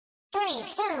3, 2,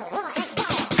 1, let's go.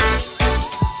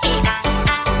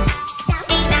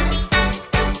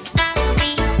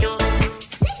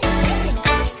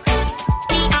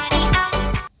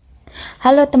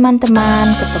 Halo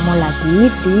teman-teman, ketemu lagi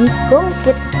di Gung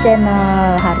Kids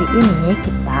Channel. Hari ini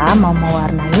kita mau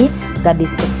mewarnai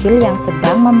gadis kecil yang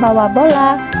sedang membawa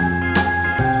bola.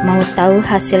 Mau tahu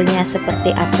hasilnya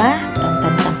seperti apa?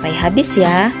 Tonton sampai habis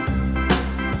ya.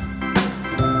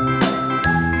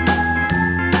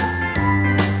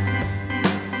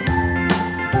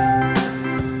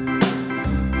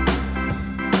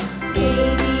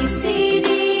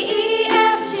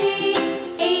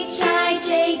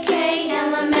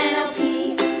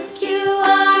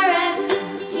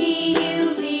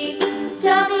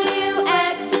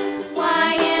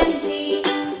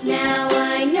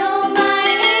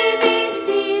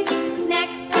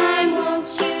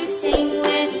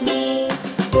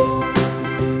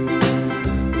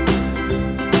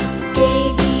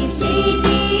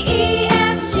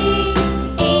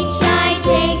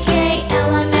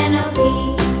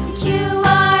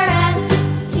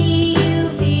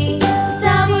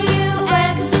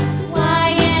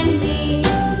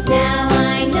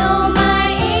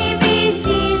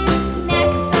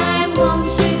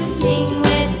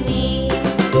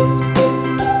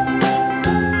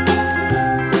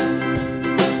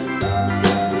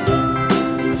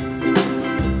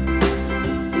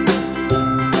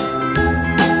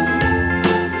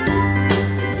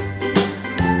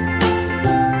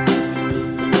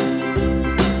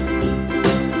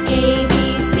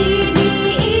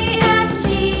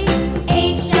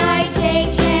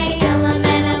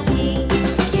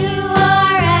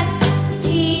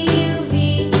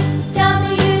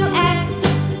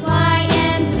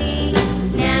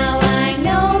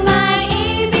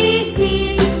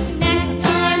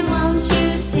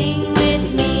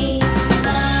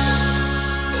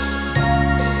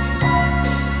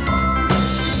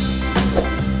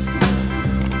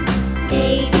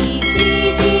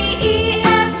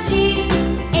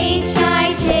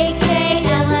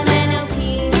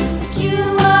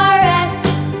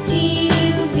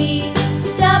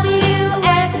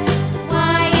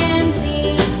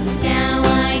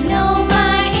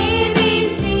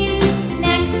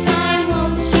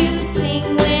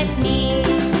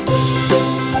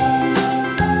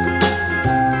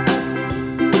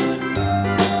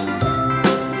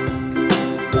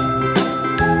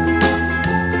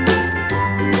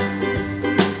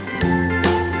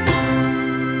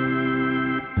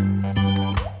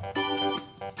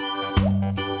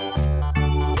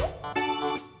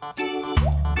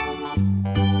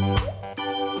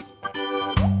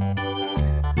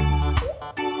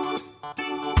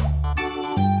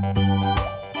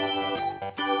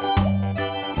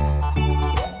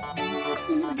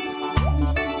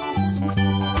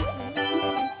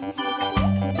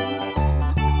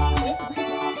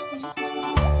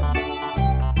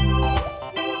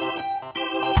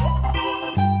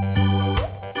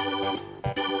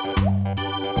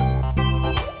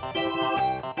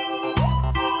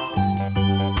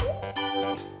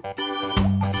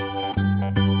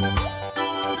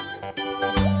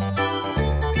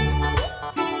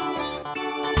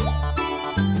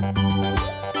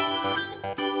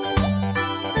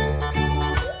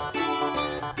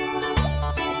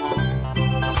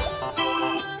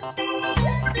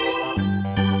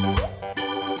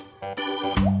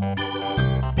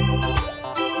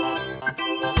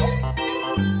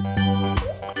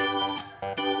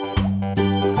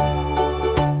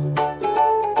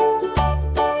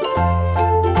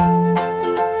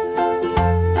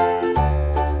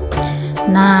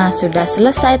 Nah, sudah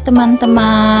selesai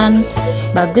teman-teman.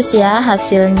 Bagus ya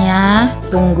hasilnya.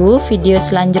 Tunggu video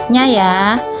selanjutnya ya.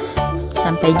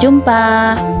 Sampai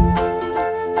jumpa.